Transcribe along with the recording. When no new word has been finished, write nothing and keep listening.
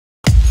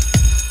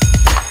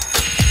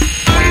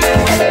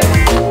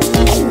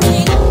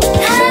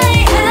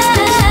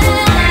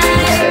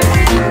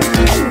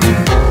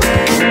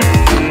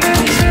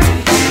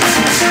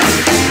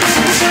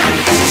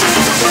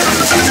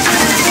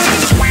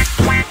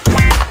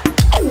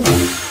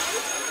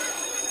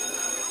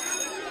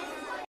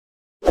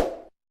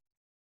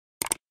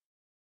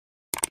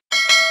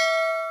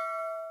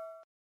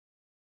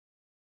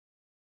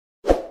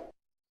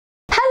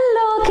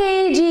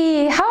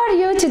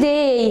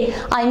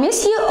I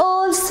miss you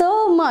all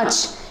so much.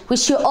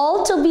 Wish you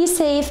all to be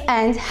safe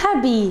and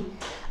happy.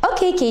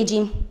 Okay,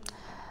 KG.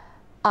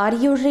 Are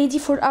you ready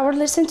for our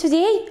lesson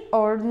today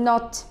or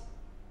not?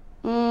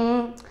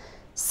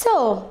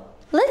 So,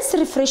 let's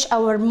refresh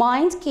our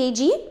mind,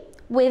 KG,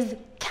 with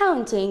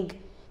counting.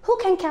 Who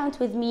can count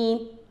with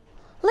me?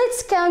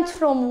 Let's count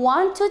from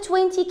 1 to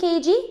 20,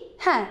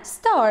 KG.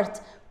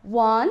 Start.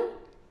 1,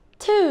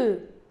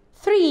 2,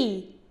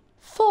 3,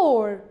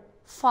 4,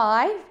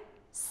 5,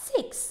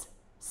 6,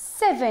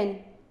 7,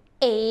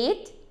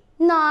 8,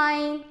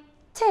 9,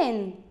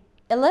 10,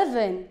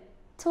 11,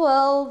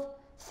 12,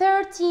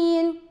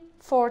 13,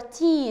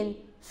 14,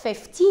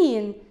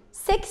 15,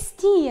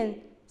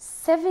 16,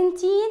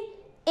 17,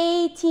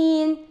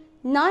 18,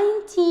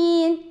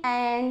 19,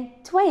 and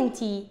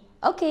 20.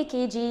 Okay,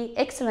 KG,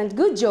 excellent,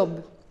 good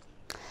job.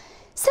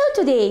 So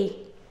today,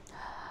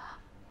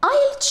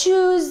 I'll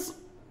choose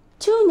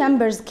two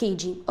numbers,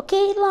 KG,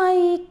 okay,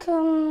 like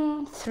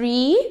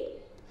 3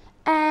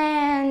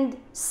 and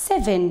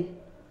 7.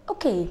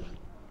 Okay.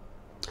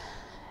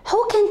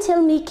 Who can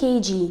tell me,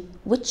 KG,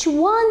 which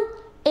one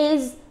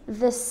is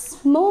the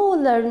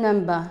smaller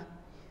number?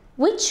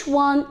 Which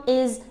one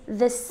is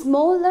the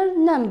smaller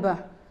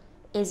number?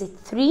 Is it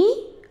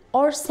 3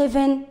 or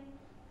 7?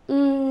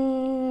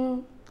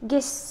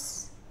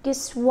 Guess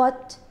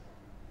what?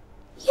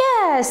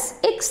 Yes,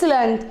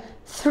 excellent.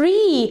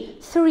 3.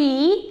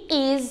 3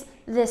 is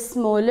the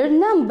smaller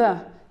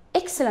number.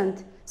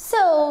 Excellent.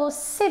 So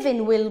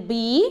 7 will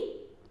be,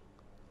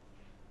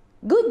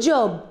 good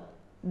job,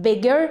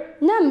 bigger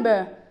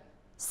number.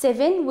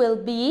 7 will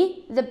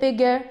be the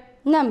bigger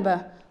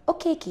number.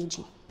 Okay,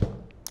 KG.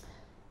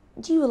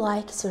 Do you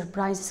like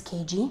surprises,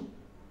 KG?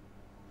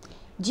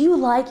 Do you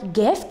like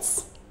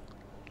gifts?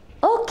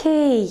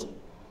 Okay.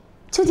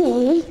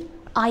 Today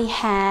I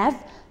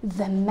have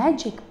the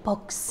magic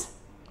box.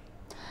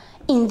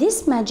 In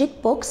this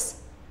magic box,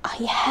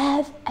 I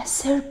have a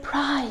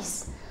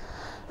surprise.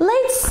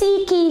 Let's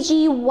see,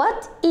 KG,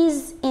 what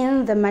is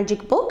in the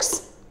magic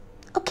box.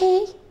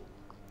 Okay.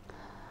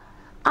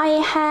 I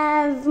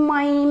have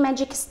my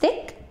magic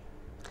stick.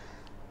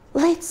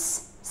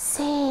 Let's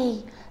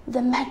say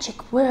the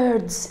magic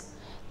words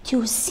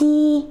to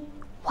see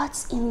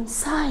what's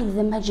inside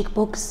the magic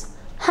box.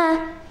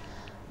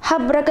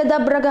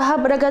 Habracadabraga,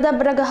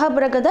 habracadabraga,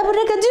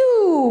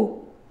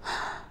 habracadabragadu.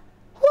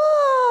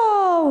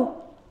 Wow!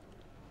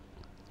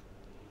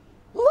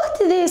 What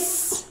is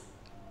this?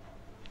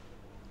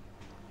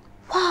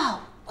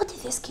 Wow, what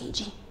is this,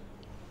 KG?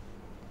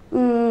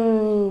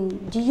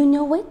 Do you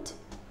know it?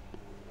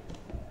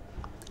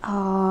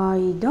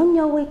 I don't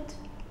know it.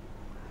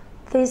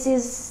 This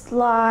is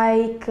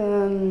like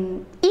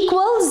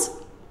equals?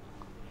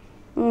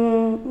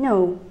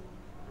 No.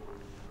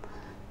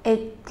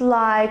 It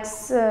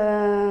likes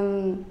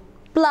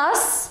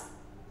plus?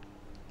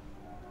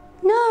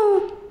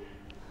 No.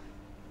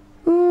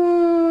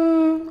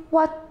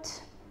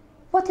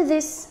 What is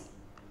this?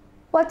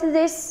 What is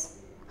this?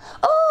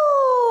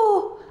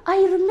 Oh,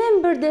 I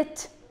remembered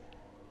it.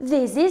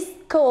 This is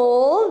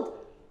called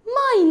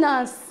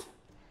minus.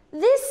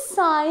 This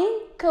sign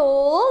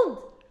called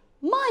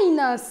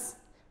minus.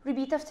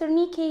 Repeat after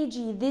me,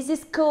 KG. This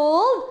is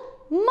called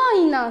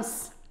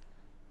minus.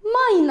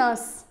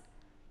 Minus.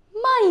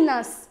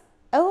 Minus.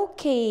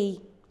 Okay.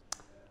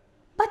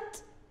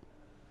 But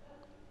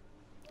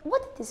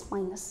what is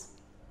minus?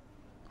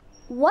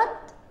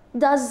 What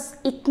does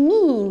it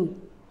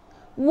mean?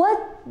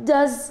 What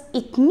does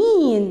it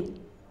mean?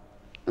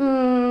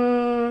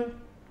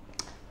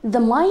 The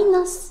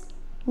minus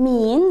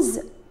means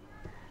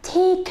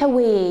take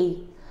away.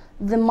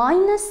 The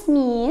minus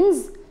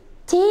means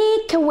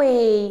take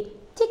away.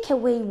 Take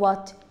away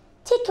what?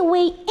 Take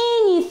away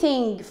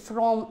anything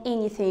from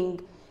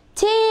anything.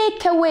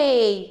 Take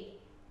away.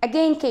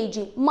 Again,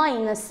 KG.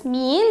 Minus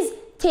means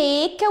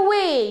take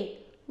away.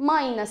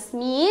 Minus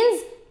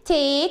means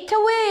take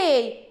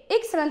away.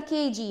 Excellent,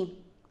 KG.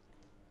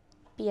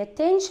 Pay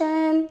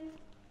attention.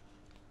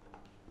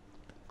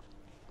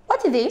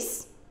 What is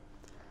this?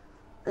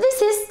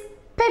 This is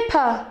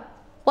pepper.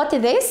 What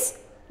is this?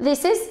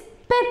 This is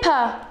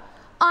pepper.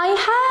 I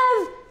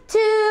have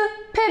 2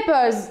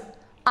 peppers.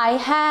 I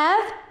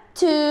have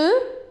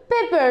 2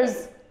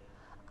 peppers.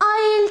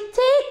 I'll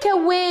take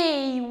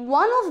away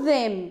one of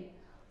them.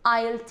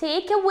 I'll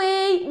take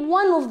away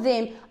one of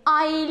them.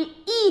 I'll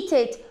eat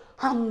it.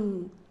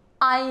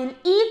 I'll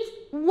eat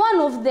one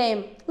of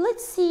them.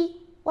 Let's see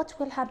what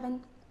will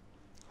happen.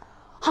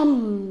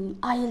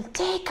 I'll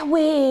take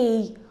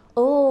away.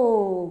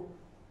 Oh.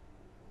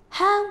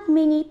 How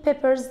many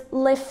peppers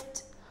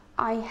left?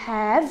 I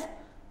have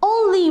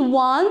only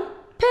 1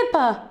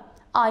 pepper.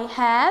 I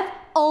have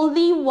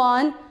only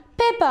 1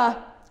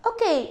 pepper.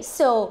 Okay,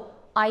 so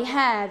I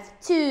have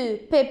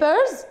 2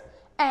 peppers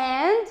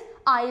and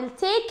I'll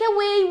take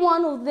away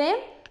one of them.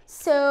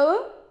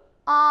 So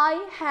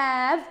I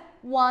have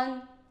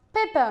 1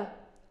 pepper.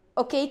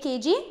 Okay,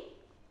 KG?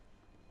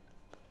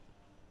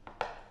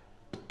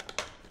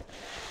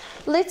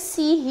 Let's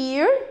see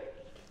here.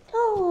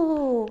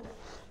 Oh,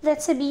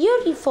 That's a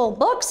beautiful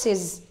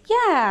boxes.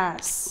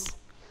 Yes.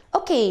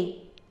 Okay.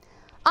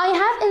 I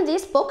have in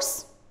this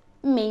box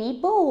many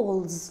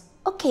balls.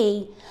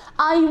 Okay.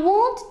 I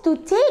want to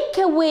take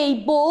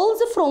away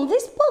balls from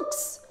this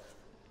box.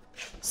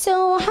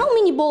 So how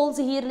many balls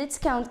here? Let's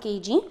count,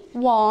 KG.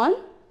 1,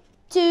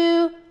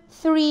 2,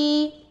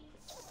 3,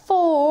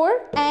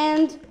 4,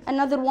 and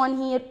another one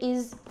here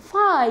is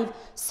 5.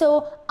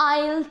 So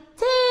I'll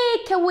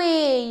take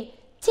away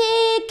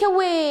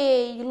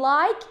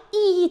like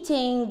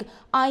eating.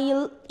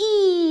 I'll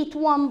eat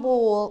one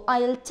ball.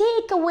 I'll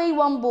take away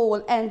one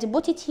ball and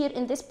put it here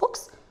in this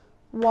box.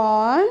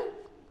 1,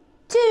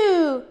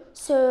 2.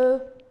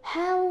 So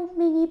how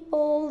many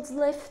balls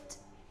left?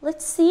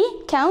 Let's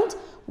see. Count.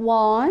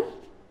 1,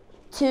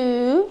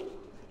 2,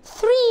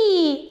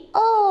 3.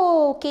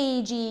 Oh,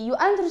 KG, you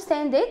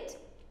understand it?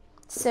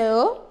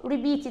 So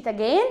repeat it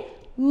again.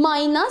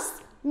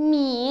 Minus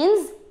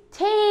means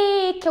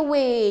take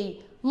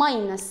away.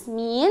 Minus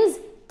means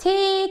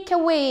take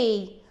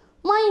away.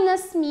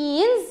 Minus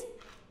means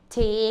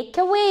take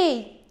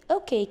away.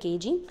 Okay,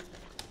 KG.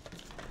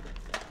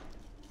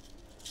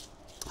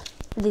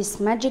 This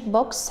magic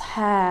box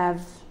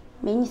have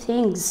many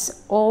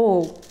things.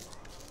 Oh,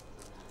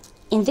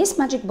 in this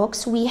magic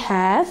box we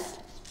have,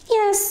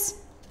 yes,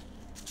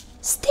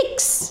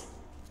 sticks.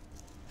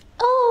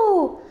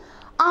 Oh,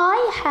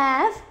 I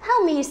have,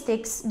 how many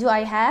sticks do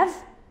I have?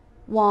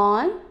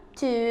 1,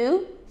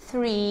 2,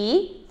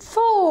 3,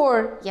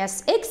 4.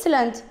 Yes,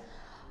 excellent.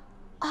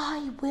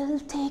 I will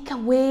take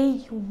away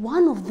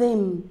one of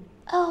them.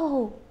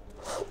 Oh,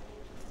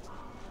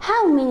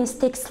 how many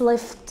sticks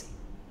left?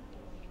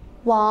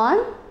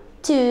 1,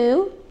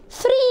 2,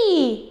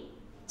 3.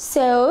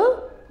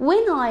 So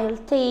when I'll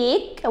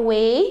take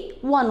away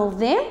one of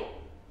them,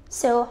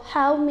 so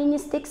how many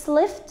sticks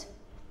left?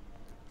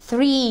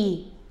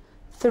 3.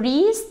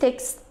 3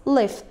 sticks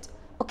left.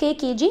 Okay,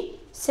 KG?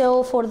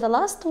 So for the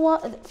last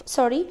one,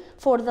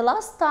 for the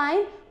last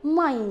time,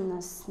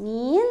 minus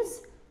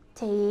means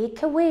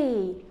take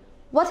away.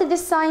 What is the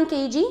sign,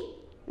 KG?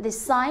 The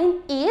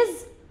sign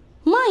is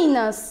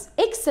minus.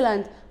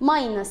 Excellent.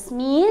 Minus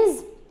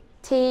means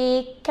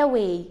take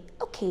away.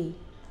 Okay.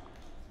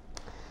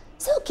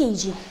 So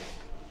KG,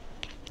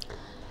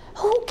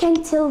 who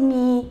can tell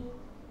me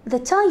the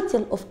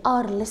title of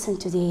our lesson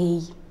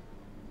today?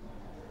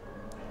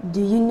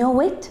 Do you know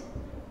it?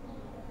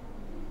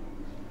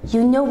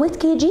 You know it,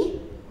 KG?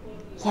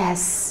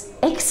 Yes,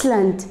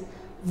 excellent.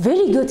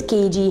 Very good,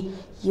 KG.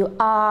 You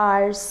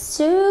are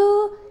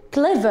so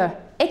clever.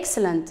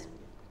 Excellent.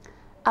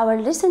 Our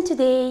lesson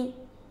today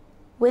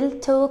will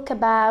talk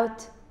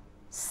about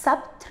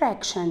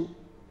subtraction.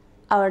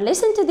 Our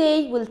lesson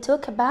today will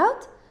talk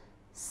about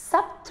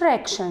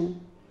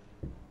subtraction.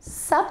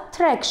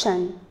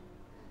 Subtraction.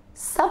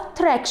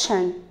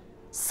 Subtraction.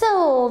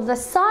 So the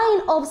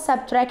sign of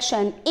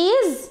subtraction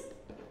is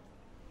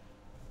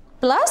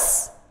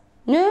plus?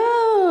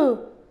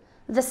 No.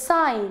 The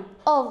sign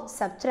of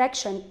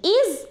subtraction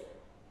is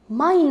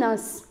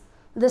minus.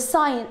 The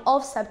sign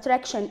of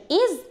subtraction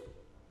is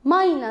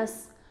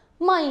minus.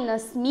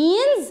 Minus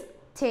means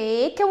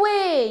take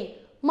away.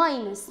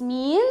 Minus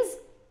means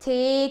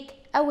take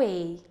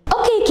away.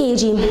 Okay,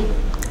 KG.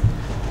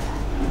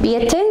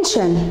 Pay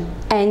attention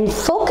and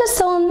focus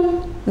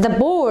on the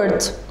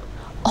board.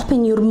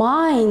 Open your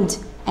mind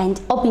and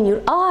open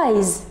your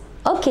eyes.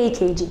 Okay,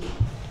 KG.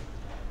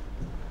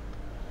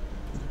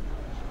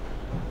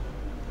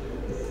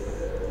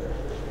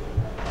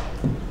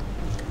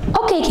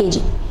 Okay,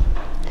 KG.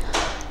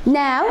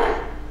 Now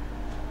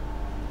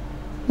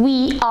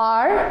we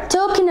are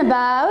talking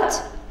about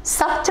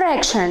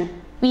subtraction.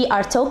 We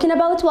are talking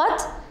about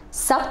what?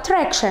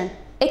 Subtraction.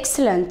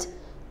 Excellent.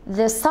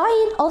 The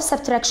sign of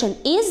subtraction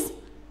is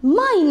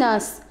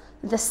minus.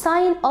 The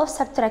sign of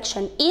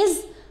subtraction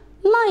is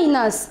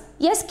minus.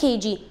 Yes,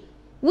 KG.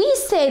 We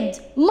said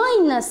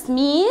minus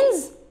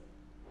means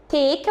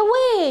take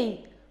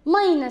away.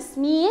 Minus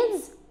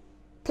means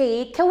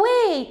take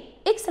away.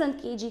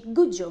 Excellent, KG.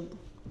 Good job.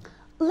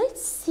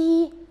 Let's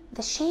see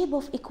the shape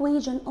of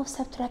equation of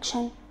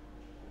subtraction.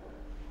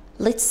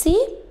 Let's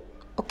see.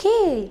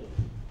 Okay.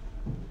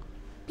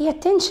 Pay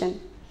attention.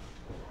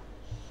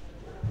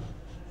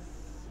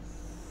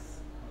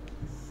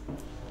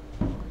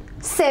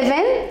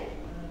 Seven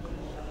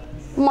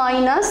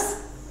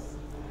minus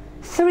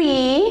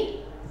 3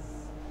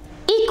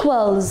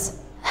 equals,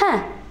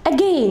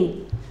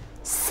 again,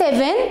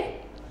 7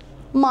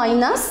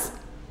 minus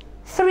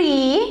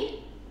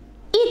 3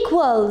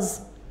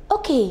 equals,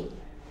 okay.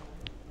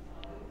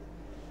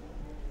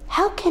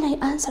 How can I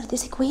answer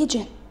this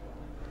equation?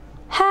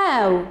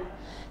 How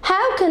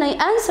can I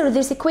answer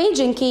this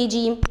equation,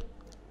 KG?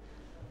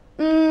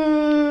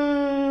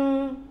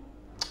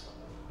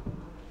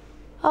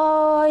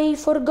 I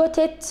forgot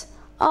it.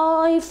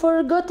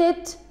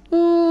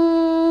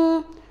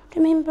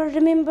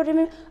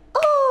 Remember.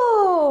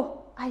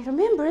 Oh, I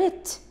remember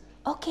it.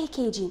 Okay,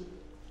 KG.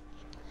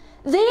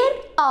 There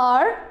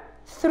are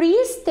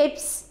 3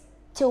 steps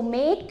to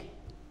make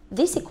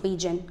this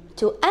equation,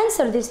 to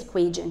answer this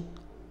equation.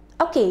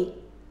 Okay,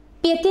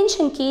 Pay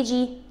attention,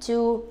 KG,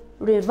 to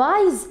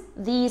revise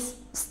these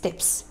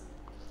steps.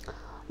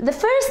 The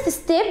first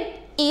step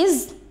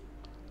is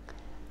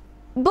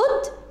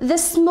put the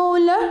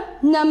smaller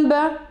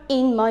number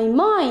in my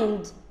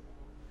mind.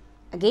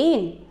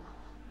 Again,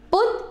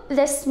 put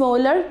the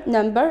smaller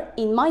number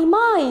in my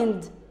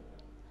mind.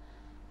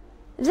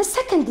 The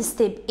second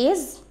step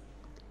is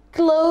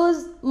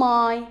close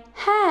my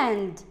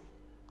hand.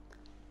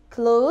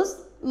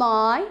 Close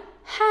my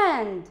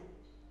hand.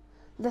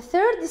 The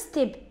third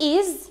step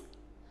is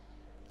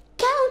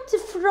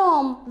count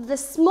from the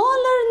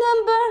smaller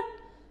number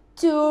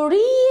to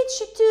reach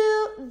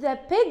to the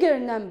bigger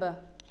number.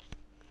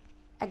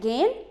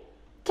 Again,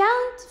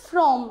 count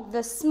from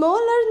the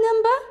smaller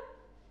number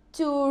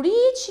to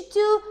reach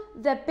to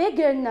the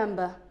bigger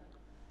number.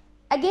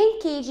 Again,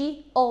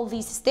 KG, all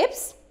these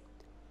steps.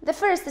 The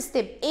first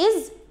step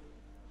is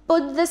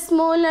put the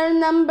smaller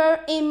number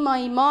in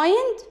my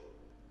mind.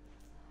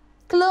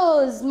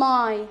 Close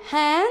my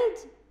hand.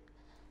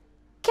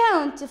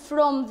 Count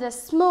from the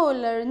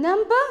smaller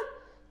number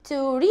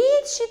to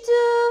reach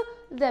to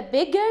the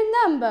bigger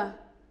number.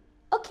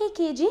 Okay,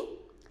 KG,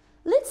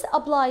 let's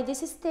apply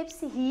these steps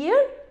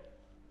here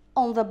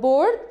on the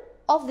board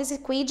of this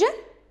equation.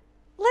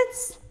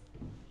 Let's.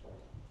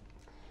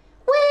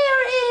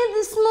 Where is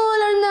the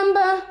smaller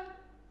number?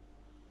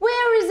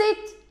 Where is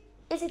it?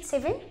 Is it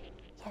 7?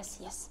 Yes,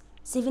 yes.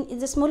 7 is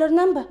the smaller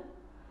number.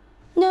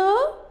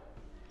 No?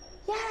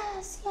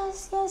 Yes,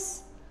 yes,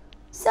 yes.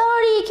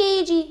 Sorry,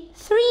 KG.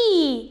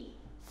 3.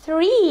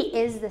 3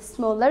 is the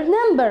smaller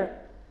number.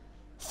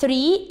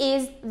 3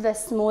 is the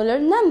smaller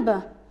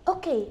number.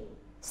 Okay,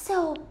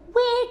 so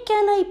where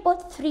can I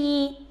put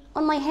 3?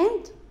 On my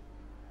hand?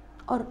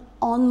 Or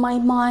on my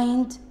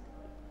mind?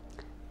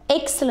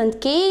 Excellent,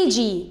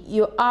 KG.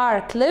 You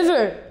are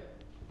clever.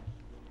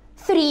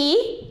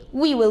 3,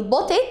 we will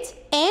put it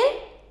in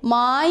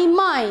my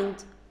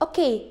mind.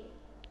 Okay,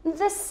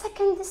 the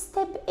second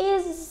step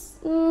is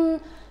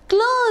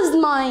close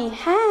my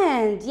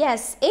hand.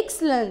 Yes,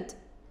 excellent.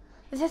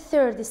 The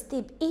third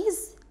step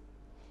is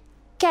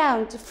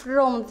count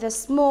from the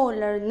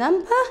smaller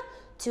number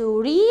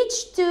to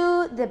reach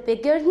to the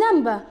bigger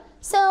number.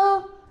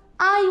 So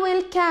I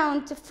will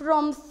count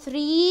from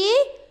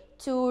 3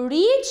 to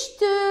reach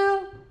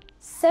to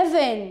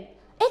 7.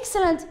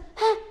 Excellent.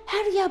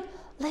 Hurry up.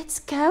 Let's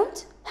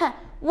count.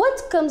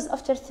 What comes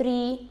after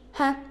 3?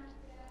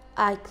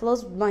 I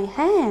closed my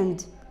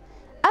hand.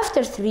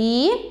 After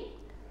 3,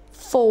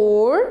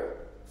 4,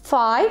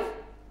 5,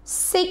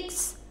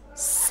 6,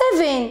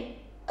 7.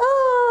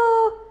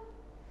 Oh,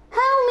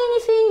 how many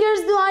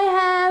fingers do I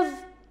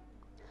have?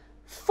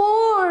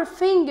 4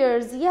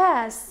 fingers,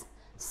 yes.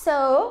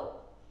 So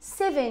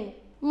 7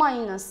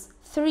 minus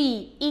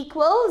 3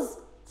 equals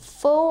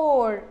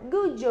 4.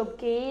 Good job,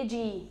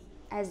 KG.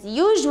 As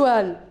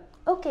usual.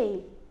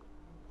 Okay,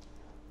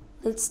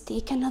 let's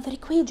take another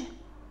equation.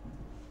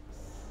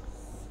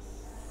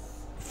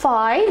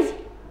 5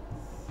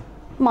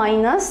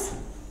 minus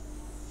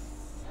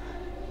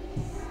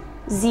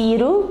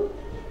 0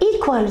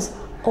 equals.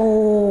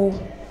 Oh,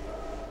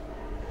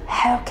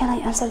 how can I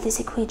answer this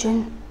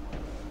equation?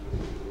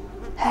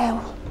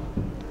 How?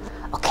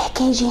 Okay,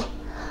 KG,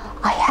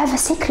 I have a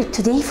secret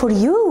today for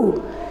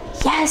you.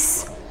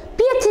 Yes,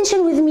 pay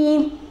attention with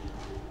me.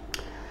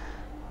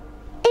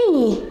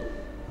 Any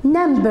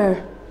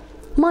number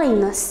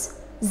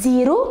minus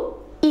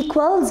 0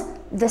 equals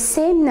the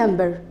same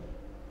number.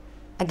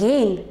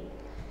 Again,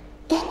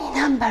 any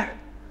number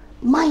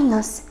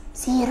minus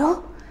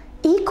 0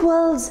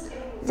 equals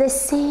the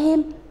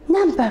same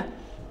number.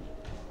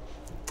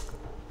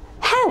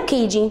 How,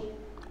 KG?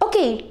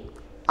 Okay,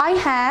 I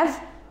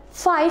have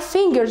 5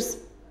 fingers.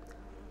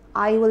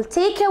 I will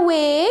take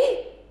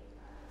away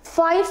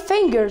 5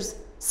 fingers.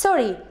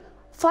 Sorry,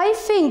 5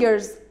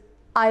 fingers.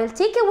 I'll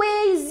take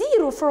away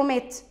 0 from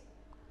it.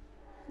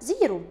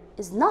 0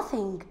 is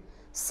nothing.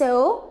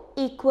 So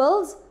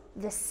equals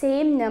the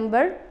same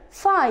number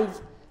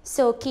 5.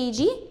 So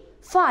KG,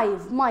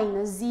 5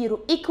 minus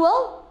 0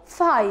 equal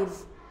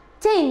 5.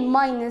 10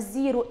 minus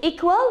 0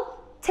 equal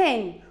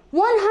 10.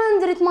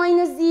 100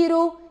 minus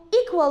 0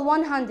 equal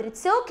 100.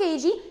 So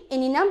KG,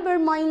 any number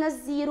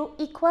minus 0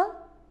 equal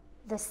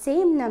the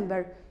same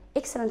number.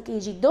 Excellent,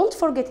 KG. Don't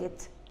forget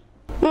it.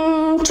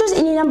 Choose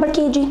any number,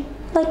 KG.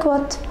 Like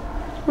what?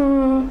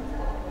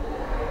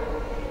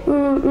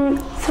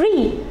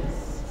 3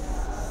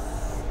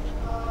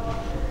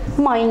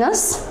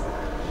 minus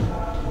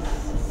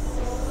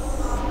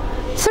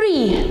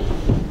 3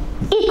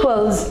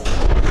 equals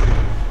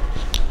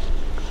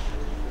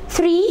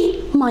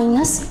 3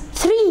 minus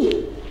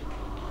 3.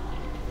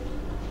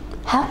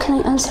 How can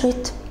I answer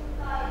it?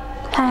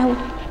 How?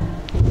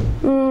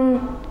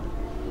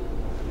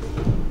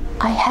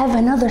 I have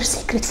another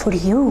secret for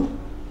you.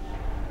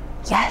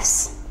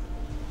 Yes.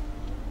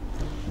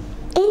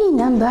 Any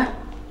number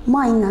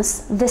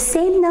minus the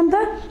same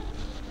number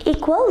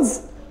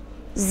equals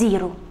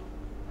 0.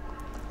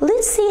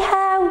 Let's see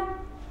how.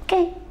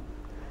 Okay.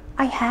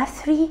 I have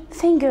 3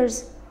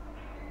 fingers.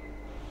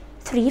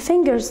 3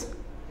 fingers.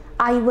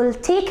 I will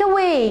take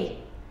away.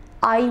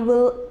 I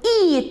will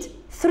eat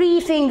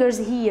 3 fingers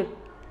here.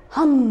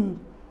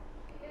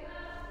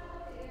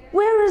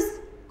 Where is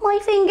my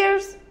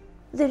fingers?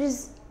 There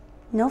is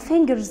no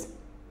fingers.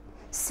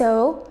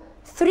 So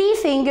 3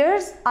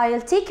 fingers,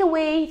 I'll take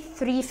away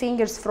 3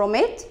 fingers from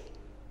it.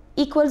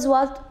 Equals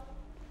what?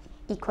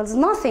 Equals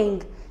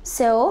nothing.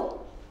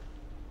 So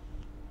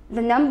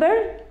the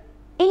number,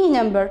 any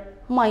number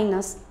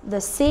minus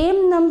the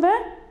same number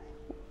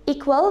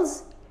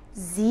equals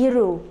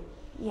 0.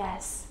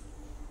 Yes.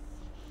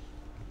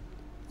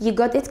 You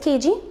got it,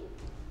 KG?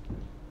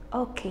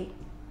 Okay.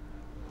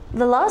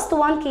 The last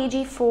one,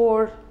 KG,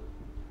 for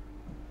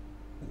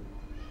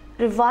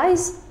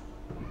revise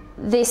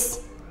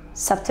this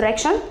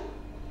subtraction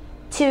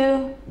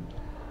to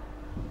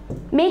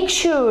make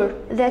sure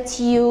that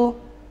you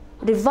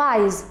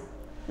revise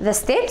the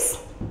steps.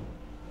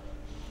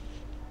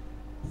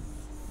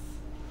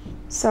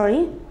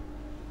 Sorry.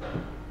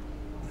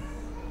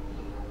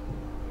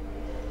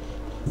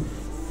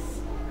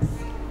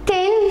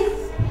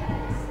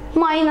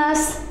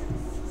 Minus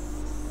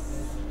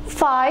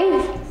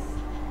 5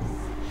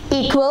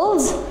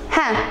 equals,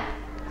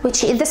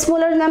 which is the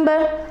smaller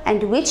number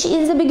and which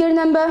is the bigger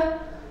number?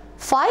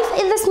 5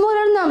 is the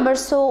smaller number,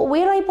 so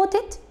where I put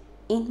it?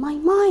 In my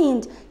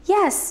mind.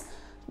 Yes,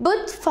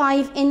 put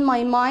 5 in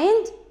my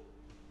mind,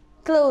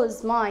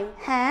 close my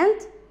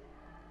hand,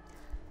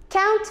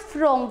 count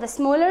from the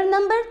smaller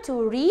number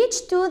to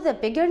reach to the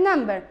bigger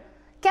number.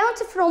 Count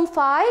from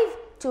 5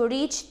 to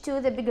reach to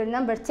the bigger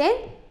number 10.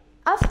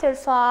 After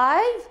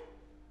 5,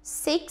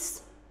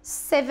 6,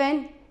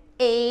 7,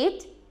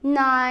 8,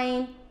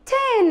 9,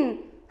 10.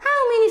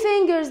 How many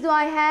fingers do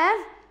I have?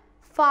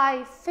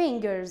 5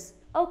 fingers.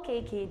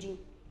 Okay, KG.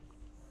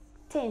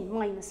 10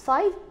 minus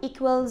 5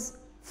 equals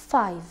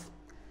 5.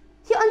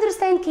 You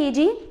understand,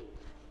 KG?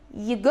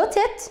 You got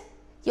it?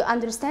 You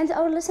understand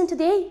our lesson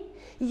today?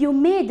 You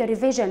made a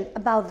revision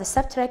about the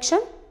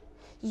subtraction.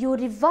 You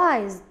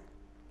revised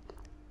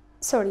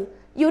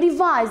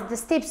the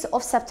steps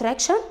of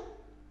subtraction.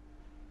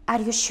 Are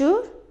you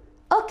sure?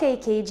 Okay,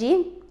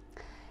 KG.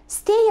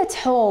 Stay at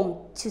home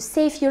to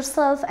save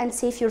yourself and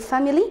save your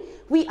family.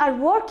 We are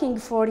working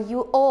for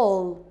you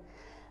all.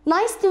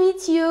 Nice to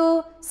meet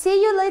you.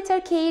 See you later,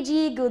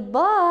 KG.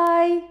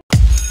 Goodbye.